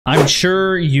I'm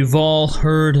sure you've all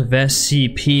heard of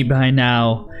SCP by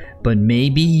now, but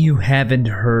maybe you haven't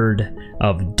heard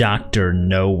of Dr.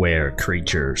 Nowhere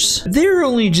creatures. They're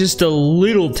only just a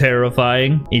little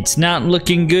terrifying. It's not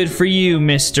looking good for you,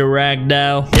 Mr.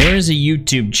 Ragdoll. There is a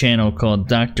YouTube channel called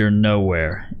Dr.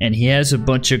 Nowhere, and he has a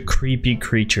bunch of creepy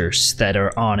creatures that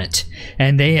are on it.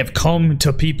 And they have come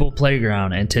to People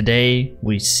Playground, and today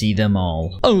we see them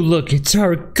all. Oh look, it's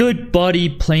our good buddy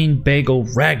Plain Bagel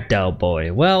Ragdoll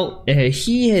Boy. Well,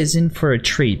 he is in for a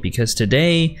treat because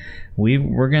today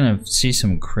we're gonna see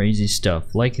some crazy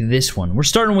stuff like this one. We're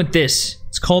starting with this.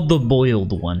 It's called the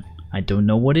boiled one. I don't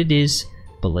know what it is,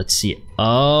 but let's see it.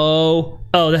 What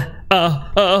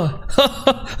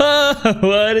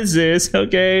is this?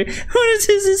 Okay, what is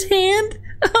this? His hand?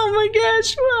 Oh my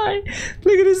gosh, why?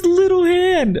 Look at his little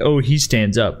hand. Oh, he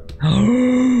stands up.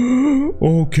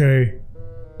 Okay.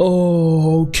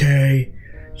 Okay.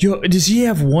 Yo, does he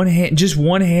have one hand? Just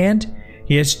one hand?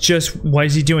 He has just. What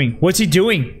is he doing? What's he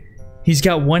doing? He's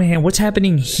got one hand. What's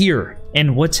happening here?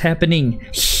 And what's happening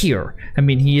here? I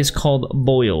mean, he is called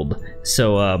boiled.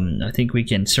 So, I think we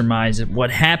can surmise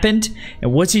what happened.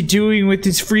 And what's he doing with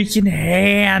his freaking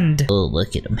hand? Oh,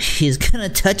 look at him. He's gonna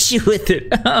touch you with it.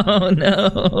 Oh,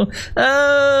 no.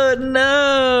 Oh,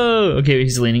 no. Okay,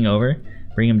 he's leaning over.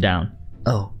 Bring him down.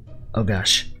 Oh. Oh,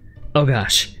 gosh. Oh,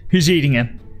 gosh. He's eating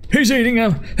him. He's eating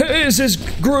him. This is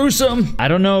gruesome. I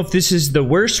don't know if this is the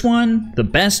worst one, the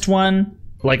best one,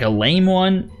 like a lame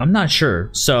one. I'm not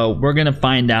sure. So we're gonna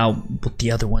find out what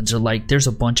the other ones are like. There's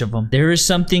a bunch of them. There is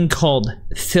something called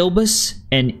Philbus,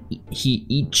 and he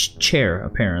eats chair,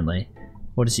 apparently.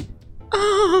 What is he?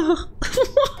 Oh,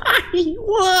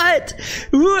 what?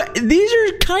 These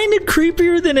are kind of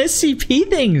creepier than SCP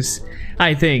things,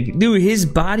 I think. Dude, his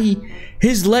body,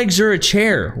 his legs are a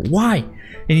chair. Why?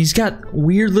 And he's got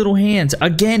weird little hands.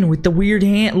 Again, with the weird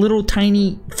hand, little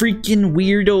tiny freaking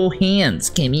weirdo hands.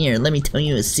 Come here, let me tell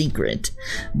you a secret.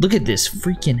 Look at this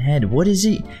freaking head. What is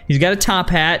he? He's got a top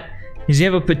hat. Does he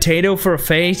have a potato for a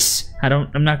face?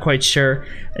 I'm not quite sure.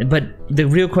 But the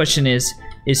real question is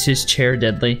his chair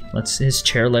deadly? His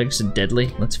chair legs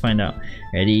deadly? Let's find out.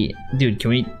 Ready? Dude, can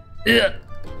we?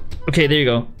 Okay, there you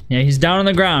go. Yeah, he's down on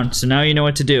the ground, so now you know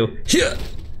what to do.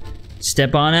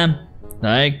 Step on him,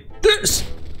 like this.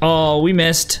 Oh, we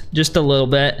missed just a little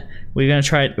bit. We're gonna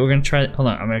try it. Hold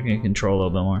on, I'm gonna control a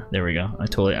little bit more. There we go. I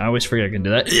always forget I can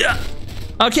do that. Yeah.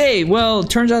 Okay, well,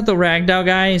 turns out the Ragdoll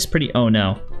guy is pretty. Oh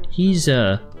no, he's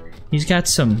got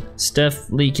some stuff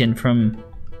leaking from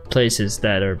places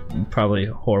that are probably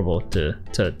horrible to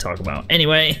talk about.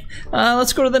 Anyway,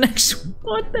 let's go to the next.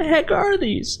 What the heck are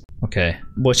these? Okay,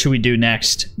 what should we do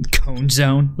next? Cone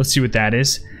zone. Let's see what that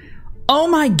is. Oh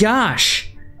my gosh.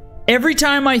 Every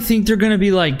time I think they're gonna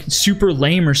be like super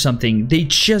lame or something, they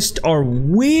just are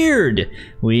weird.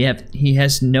 He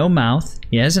has no mouth,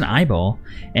 he has an eyeball,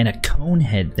 and a cone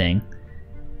head thing,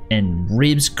 and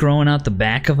ribs growing out the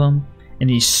back of him, and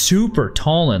he's super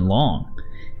tall and long.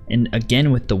 And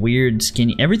again with the weird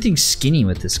skinny, everything's skinny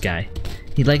with this guy.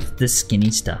 He likes the skinny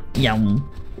stuff. Yeah.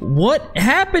 What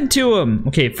happened to him?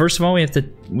 Okay, first of all,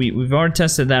 we've already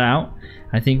tested that out.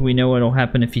 I think we know what'll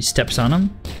happen if he steps on him.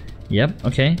 Yep,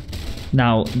 okay.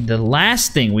 Now, the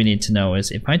last thing we need to know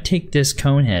is if I take this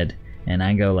cone head and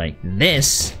I go like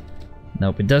this,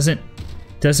 nope, it doesn't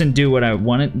do what I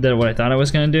wanted, what I thought I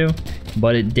was gonna do,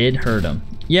 but it did hurt him.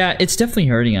 Yeah, it's definitely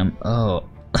hurting him. Oh.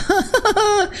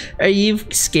 Are you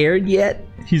scared yet?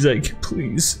 He's like,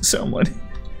 please, someone,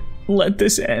 let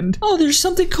this end. Oh, there's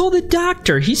something called the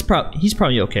doctor. He's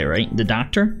probably okay, right? The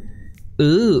doctor?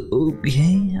 Ooh,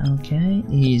 okay.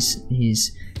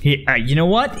 You know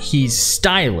what? He's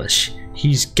stylish.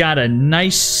 He's got a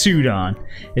nice suit on.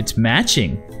 It's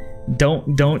matching.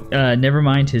 Never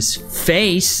mind his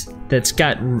face that's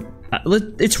got,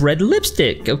 it's red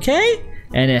lipstick, okay?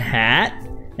 And a hat,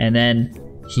 and then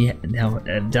now,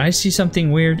 did I see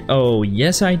something weird? Oh,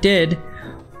 yes I did.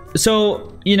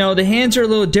 So, you know, the hands are a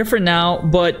little different now,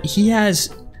 but he has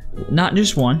not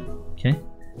just one, okay?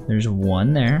 There's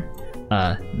one there.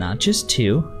 Not just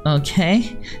two,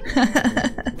 okay?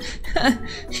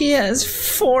 He has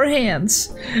 4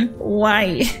 hands.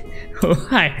 Why?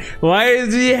 Why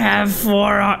does he have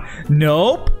 4?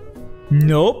 Nope.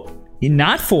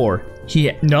 Not 4.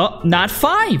 No, not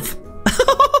 5.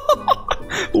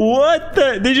 What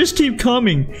the? They just keep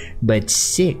coming. But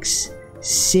 6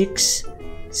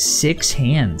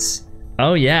 hands.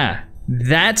 Oh yeah,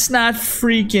 that's not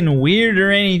freaking weird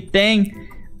or anything.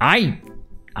 I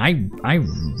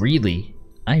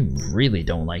I really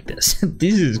don't like this.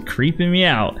 This is creeping me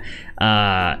out.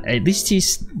 At least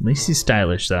he's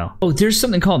stylish though. Oh, there's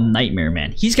something called Nightmare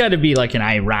Man. He's got to be like an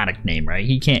ironic name, right?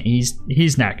 He can't.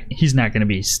 He's not gonna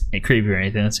be creepy or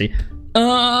anything. Let's see.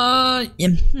 Nah,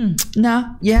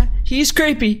 yeah, he's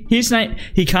creepy. He's not.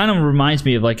 He kind of reminds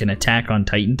me of like an Attack on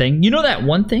Titan thing. You know that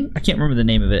one thing? I can't remember the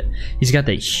name of it. He's got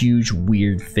that huge,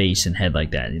 weird face and head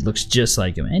like that. He looks just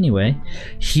like him. Anyway,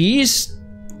 he's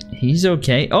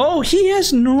okay. Oh, he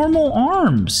has normal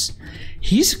arms.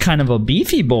 He's kind of a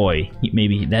beefy boy.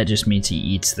 Maybe that just means he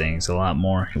eats things a lot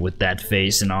more with that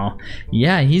face and all.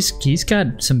 Yeah, he's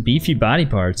got some beefy body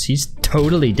parts. He's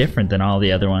totally different than all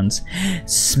the other ones.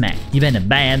 Smack. You've been a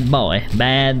bad boy.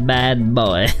 Bad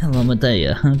boy. Let me tell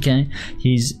you, okay?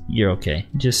 You're okay.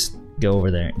 Just go over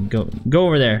there. Go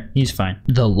over there. He's fine.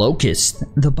 The locust.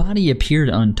 The body appeared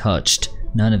untouched.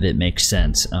 None of it makes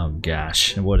sense. Oh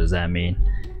gosh, what does that mean?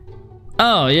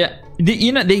 Oh yeah.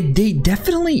 They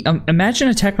definitely imagine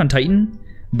Attack on Titan,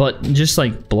 but just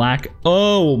like black.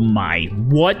 Oh my!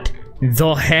 What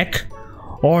the heck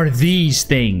are these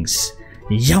things?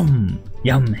 Yum.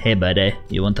 Hey buddy,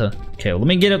 you want to? Okay, let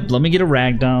me get a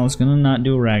ragdoll. I was gonna not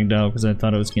do a ragdoll because I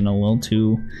thought it was getting a little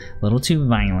too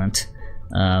violent.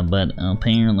 But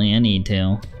apparently I need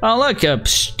to. Oh look, a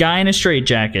guy in a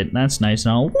straitjacket. That's nice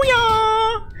and all.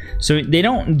 So they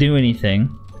don't do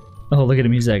anything. Oh, look at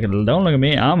him. He's like, don't look at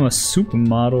me. I'm a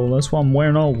supermodel. That's why I'm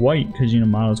wearing all white, because, you know,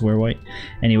 models wear white.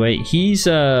 Anyway, he's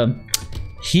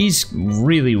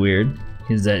really weird.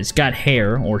 He's got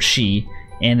hair, or she,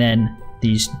 and then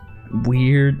these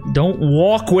weird... Don't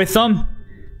walk with them!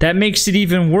 That makes it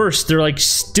even worse. They're like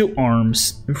stilt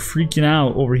arms. They're freaking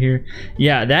out over here.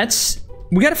 Yeah, that's...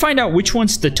 We gotta find out which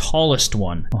one's the tallest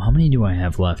one. Oh, how many do I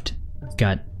have left? I've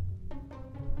got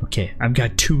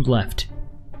 2 left.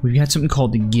 We've got something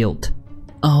called the guilt.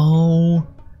 Oh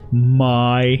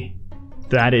my,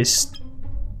 that is,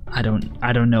 I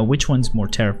don't know which one's more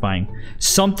terrifying.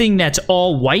 Something that's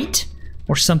all white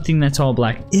or something that's all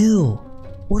black. Ew,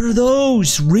 what are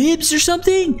those? Ribs or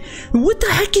something? What the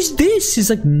heck is this?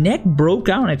 His like neck broke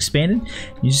out and expanded.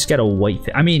 You just got a white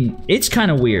I mean, it's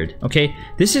kind of weird, okay?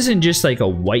 This isn't just like a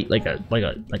white, like a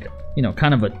you know,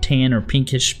 kind of a tan or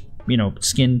pinkish, you know,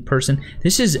 skin person.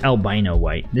 This is albino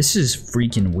white. This is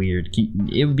freaking weird.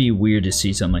 It would be weird to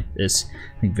see something like this.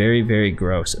 Like very, very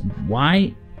gross.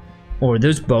 Why? Or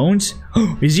those bones?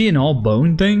 Is he an all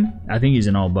bone thing? I think he's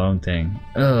an all bone thing.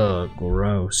 Ugh,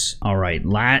 gross. All right,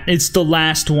 it's the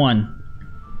last one.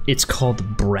 It's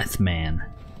called Breath Man.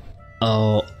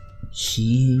 Oh,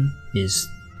 he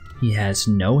has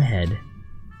no head.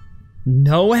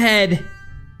 No head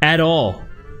at all.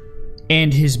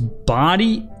 And his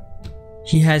body,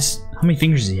 he has, how many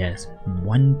fingers does he has?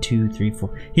 1, 2, 3,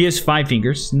 4. He has 5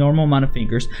 fingers, normal amount of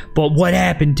fingers. But what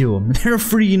happened to him? They're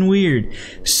freaking weird.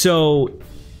 So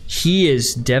he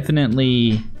is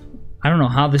definitely, I don't know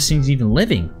how this thing's even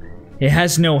living. It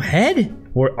has no head.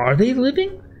 Or are they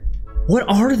living? What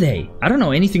are they? I don't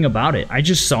know anything about it. I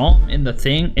just saw him in the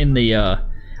thing,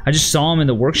 I just saw him in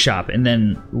the workshop and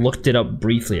then looked it up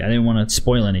briefly. I didn't want to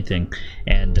spoil anything,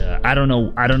 and I don't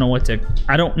know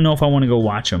if I want to go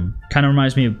watch them. Kind of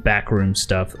reminds me of backroom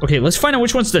stuff. Okay, let's find out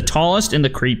which one's the tallest and the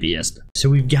creepiest. So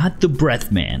we've got the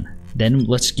Breath Man. Then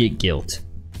let's get Guilt.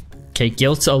 Okay,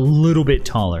 Guilt's a little bit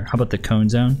taller. How about the Cone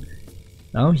Zone?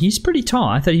 Oh, he's pretty tall.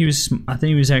 I thought he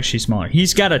was actually smaller.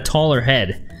 He's got a taller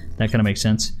head. That kind of makes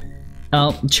sense.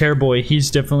 Oh, Chair Boy.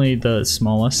 He's definitely the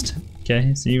smallest.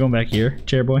 Okay, so you're going back here,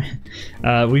 Chair Boy.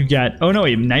 We've got, oh no,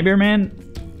 wait, Nightmare Man?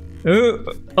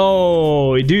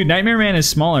 Oh, dude, Nightmare Man is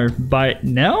smaller by,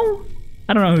 no?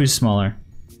 I don't know who's smaller.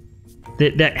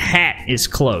 That hat is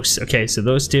close. Okay, so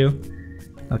those two.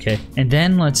 Okay, and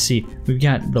then let's see. We've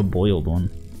got the boiled one.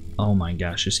 Oh my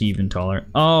gosh, is he even taller?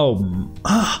 Oh.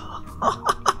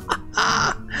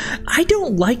 I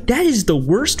don't like, that is the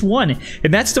worst one.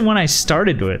 And that's the one I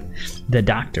started with. The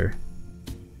Doctor.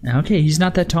 Okay, he's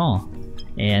not that tall.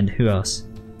 And who else?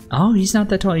 Oh, he's not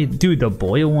that tall. Dude, the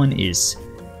boil one is...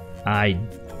 No.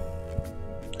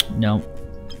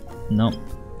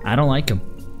 I don't like him.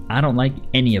 I don't like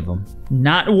any of them.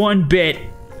 Not one bit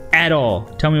at all.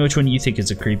 Tell me which one you think is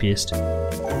the creepiest.